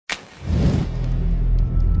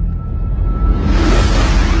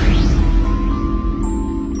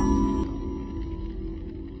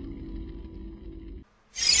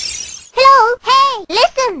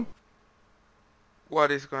What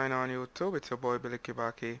is going on YouTube? It's your boy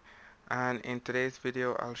BillyCoins, and in today's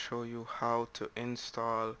video I'll show you how to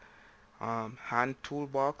install Hand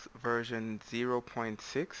Toolbox version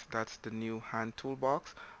 0.6. That's the new Hand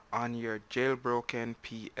Toolbox on your jailbroken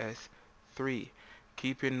PS3.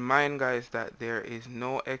 Keep in mind guys that there is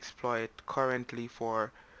no exploit currently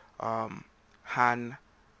for Hand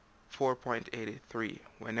 4.83.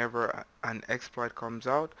 Whenever an exploit comes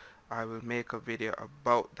out, I will make a video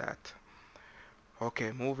about that.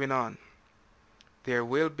 Okay, moving on. There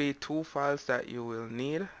will be two files that you will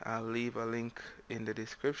need. I'll leave a link in the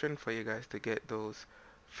description for you guys to get those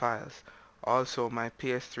files. Also, my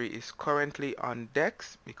PS3 is currently on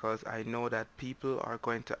DeX because I know that people are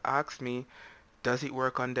going to ask me, does it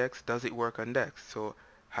work on DeX? Does it work on DeX? So,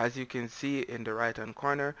 as you can see in the right hand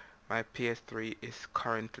corner, my PS3 is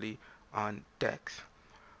currently on DeX.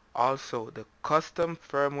 Also, the custom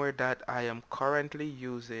firmware that I am currently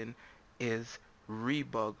using is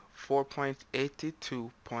Rebug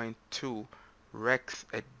 4.82.2 Rex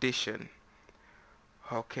Edition.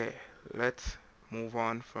 Okay, let's move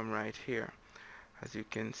on from right here. As you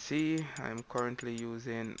can see, I'm currently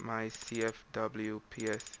using my CFW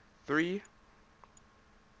PS3.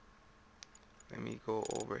 Let me go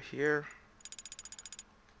over here.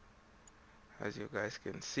 As you guys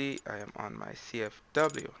can see, I am on my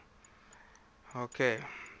CFW. Okay.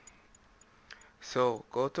 So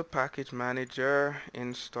go to Package Manager,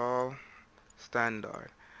 install standard,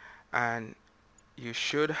 and you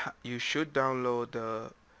should download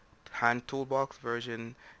the Hand Toolbox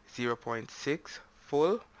version 0.6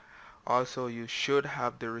 full. Also, you should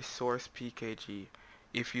have the resource PKG.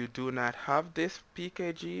 If you do not have this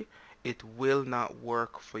PKG, it will not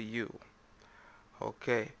work for you.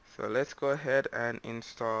 Okay, so let's go ahead and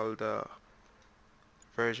install the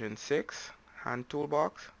version 6 Hand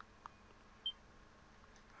Toolbox.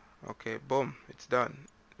 Okay, boom, it's done.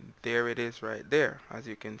 There it is right there, as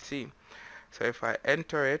you can see. So if I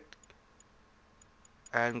enter it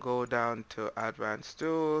and go down to Advanced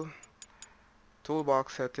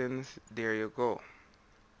Toolbox Settings, there you go,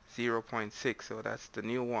 0.6, so that's the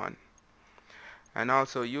new one. And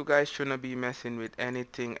also, you guys shouldn't be messing with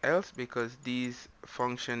anything else because these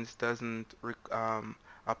functions doesn't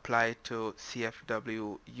apply to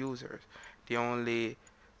CFW users. The only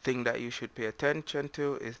thing that you should pay attention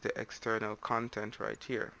to is the external content right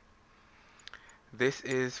here. This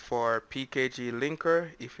is for PKG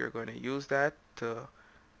linker if you're going to use that to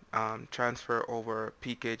transfer over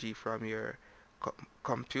PKG from your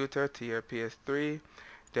computer to your PS3.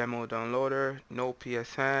 Demo downloader, no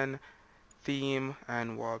PSN, theme,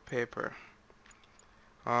 and wallpaper.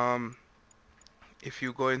 If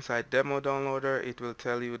you go inside demo downloader, it will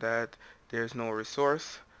tell you that there's no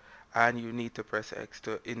resource and you need to press X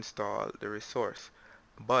to install the resource,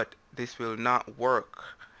 but this will not work.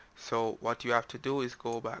 So what you have to do is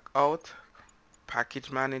go back out,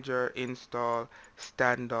 Package Manager, install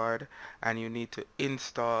standard, and you need to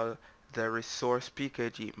install the resource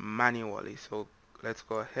PKG manually. So let's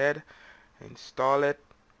go ahead, install it.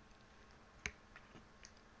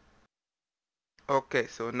 Okay,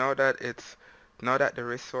 so now that the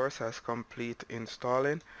resource has complete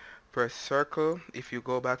installing, press circle. If you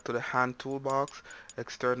go back to the Hand Toolbox,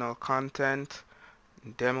 external content,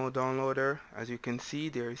 demo downloader, as you can see,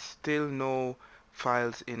 there is still no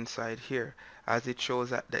files inside here. As it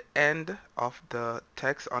shows at the end of the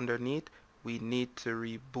text underneath, we need to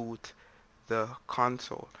reboot the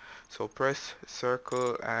console. So press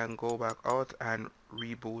circle and go back out and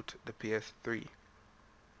reboot the PS3.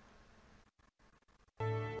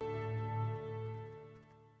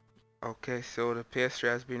 Okay, so the PS3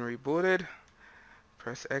 has been rebooted.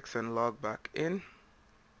 Press X and log back in.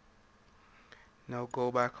 Now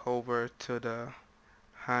go back over to the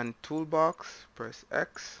Hand Toolbox, press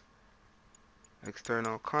X,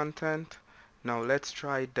 external content. Now let's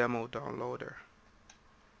try demo downloader.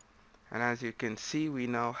 And as you can see, we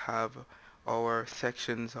now have our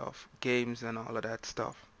sections of games and all of that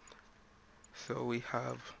stuff. So we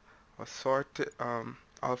have a sorted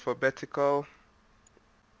alphabetical,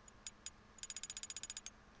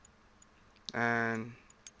 and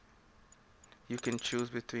you can choose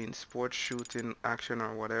between sports, shooting, action,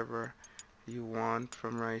 or whatever you want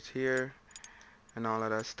from right here and all of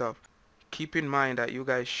that stuff. Keep in mind that you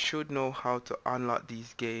guys should know how to unlock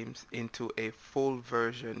these games into a full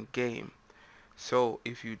version game. So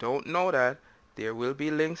if you don't know that, there will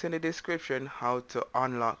be links in the description how to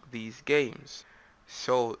unlock these games.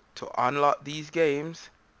 So to unlock these games,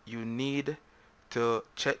 you need to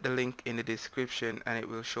check the link in the description and it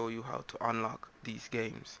will show you how to unlock these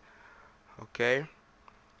games. Okay,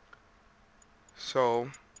 so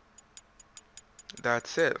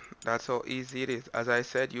That's it. That's how easy it is. As I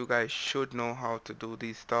said, you guys should know how to do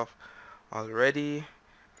these stuff already.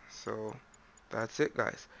 So that's it,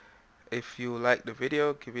 guys. If you like the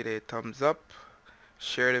video, give it a thumbs up,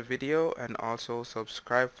 share the video, and also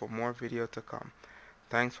subscribe for more video to come.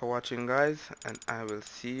 Thanks for watching, guys, and I will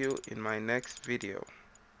see you in my next video.